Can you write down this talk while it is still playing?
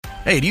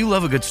Hey, do you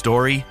love a good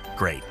story?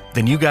 Great.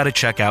 Then you got to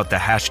check out the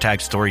Hashtag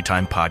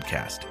Storytime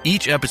podcast.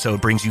 Each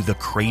episode brings you the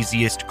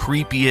craziest,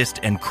 creepiest,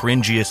 and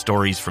cringiest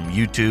stories from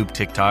YouTube,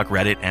 TikTok,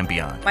 Reddit, and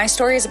beyond. My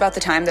story is about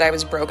the time that I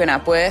was broken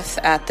up with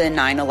at the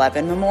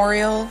 9/11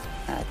 memorial.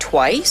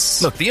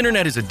 Twice. Look, the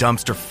internet is a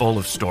dumpster full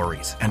of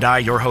stories, and I,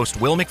 your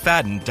host, Will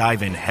McFadden,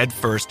 dive in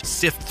headfirst,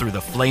 sift through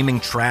the flaming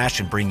trash,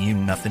 and bring you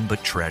nothing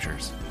but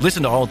treasures.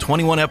 Listen to all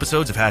 21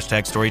 episodes of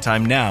Hashtag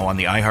Storytime now on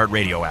the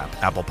iHeartRadio app,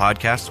 Apple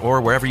Podcasts,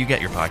 or wherever you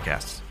get your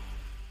podcasts.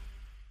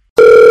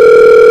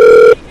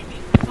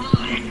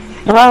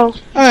 Hello?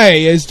 Hi,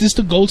 is this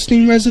the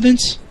Goldstein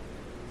residence?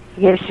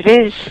 Yes, it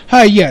is.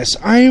 Hi, yes.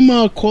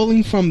 I'm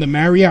calling from the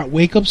Marriott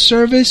wake-up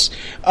service.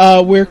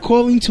 We're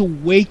calling to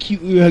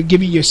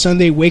give you your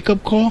Sunday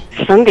wake-up call.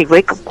 Sunday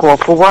wake-up call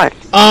for what?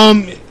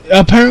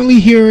 Apparently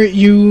here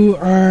you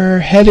are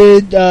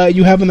headed,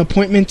 you have an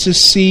appointment to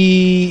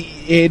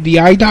see the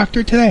eye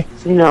doctor today.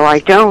 No, I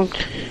don't.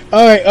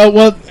 Alright,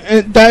 well,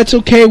 that's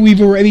okay.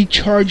 We've already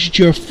charged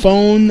your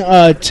phone,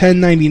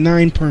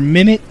 $10.99 per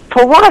minute.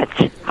 For what?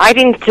 I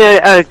didn't,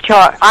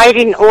 I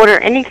didn't order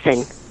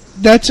anything.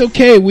 That's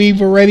okay. We've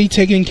already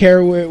taken care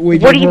of it.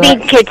 What do you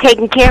mean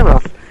taken care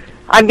of?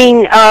 I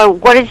mean,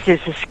 what is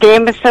this, a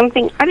scam or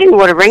something? I didn't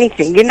order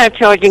anything. You're not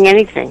charging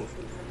anything.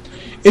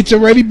 It's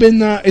already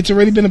been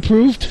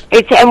approved.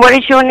 And what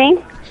is your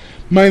name?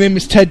 My name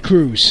is Ted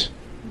Cruz.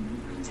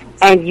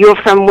 And you're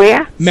from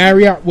where?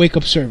 Marriott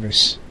Wake-Up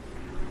Service.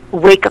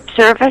 Wake-up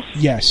service?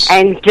 Yes.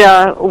 And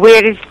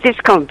where does this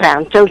come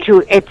from? Don't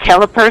you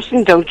tell a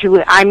person? Don't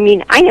you? I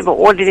mean, I never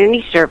ordered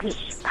any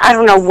service. I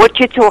don't know what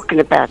you're talking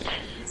about.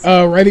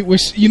 Right, we're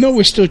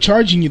still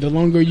charging you the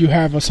longer you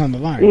have us on the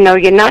line. No,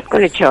 you're not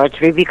going to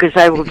charge me because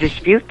I will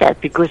dispute that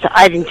because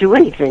I didn't do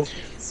anything.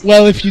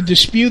 Well, if you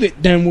dispute it,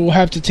 then we'll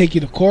have to take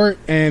you to court,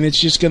 and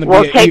it's just going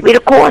to be... take me to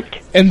court.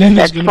 And then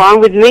that's fine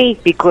with me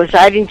because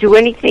I didn't do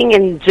anything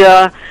and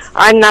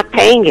I'm not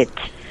paying it.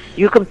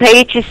 You can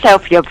pay it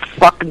yourself, you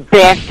fucking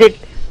bastard.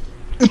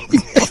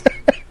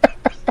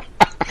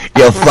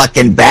 You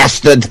fucking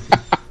bastard.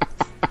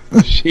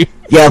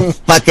 You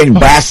fucking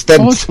bastard.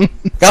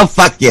 Go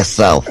fuck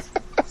yourself.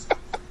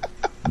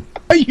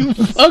 You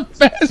fuck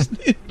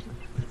bastard.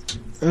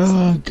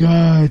 Oh,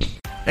 God.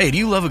 Hey, do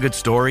you love a good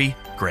story?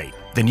 Great.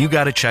 Then you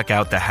got to check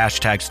out the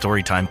Hashtag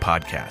Storytime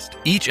podcast.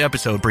 Each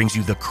episode brings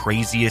you the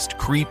craziest,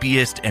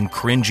 creepiest, and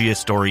cringiest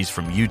stories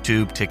from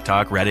YouTube,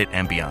 TikTok, Reddit,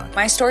 and beyond.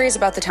 My story is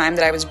about the time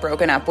that I was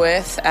broken up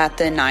with at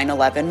the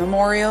 9/11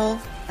 memorial.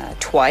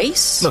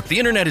 Twice. Look, the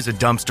internet is a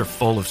dumpster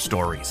full of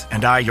stories,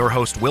 and I, your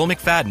host, Will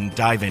McFadden,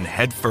 dive in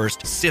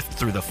headfirst, sift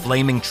through the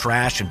flaming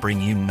trash, and bring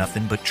you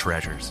nothing but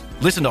treasures.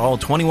 Listen to all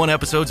 21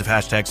 episodes of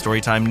Hashtag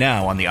Storytime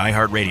now on the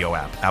iHeartRadio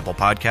app, Apple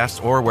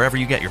Podcasts, or wherever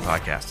you get your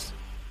podcasts.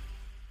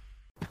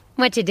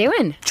 What you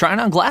doing? Trying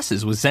on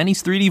glasses with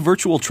Zenny's 3D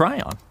virtual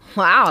try-on.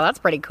 Wow, that's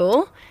pretty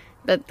cool.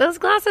 But those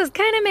glasses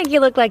kind of make you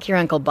look like your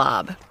Uncle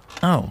Bob.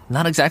 Oh,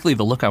 not exactly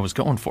the look I was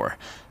going for.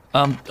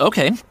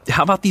 Okay,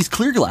 how about these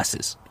clear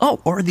glasses? Oh,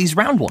 or these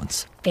round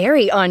ones.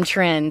 Very on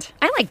trend.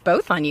 I like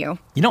both on you.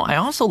 You know, I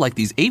also like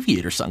these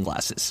aviator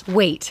sunglasses.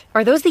 Wait,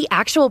 are those the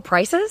actual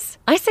prices?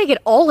 I say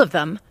get all of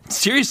them.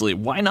 Seriously,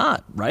 why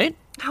not, right?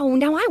 Oh,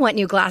 now I want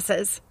new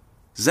glasses.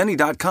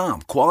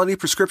 Zenni.com. Quality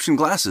prescription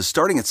glasses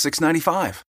starting at $6.95.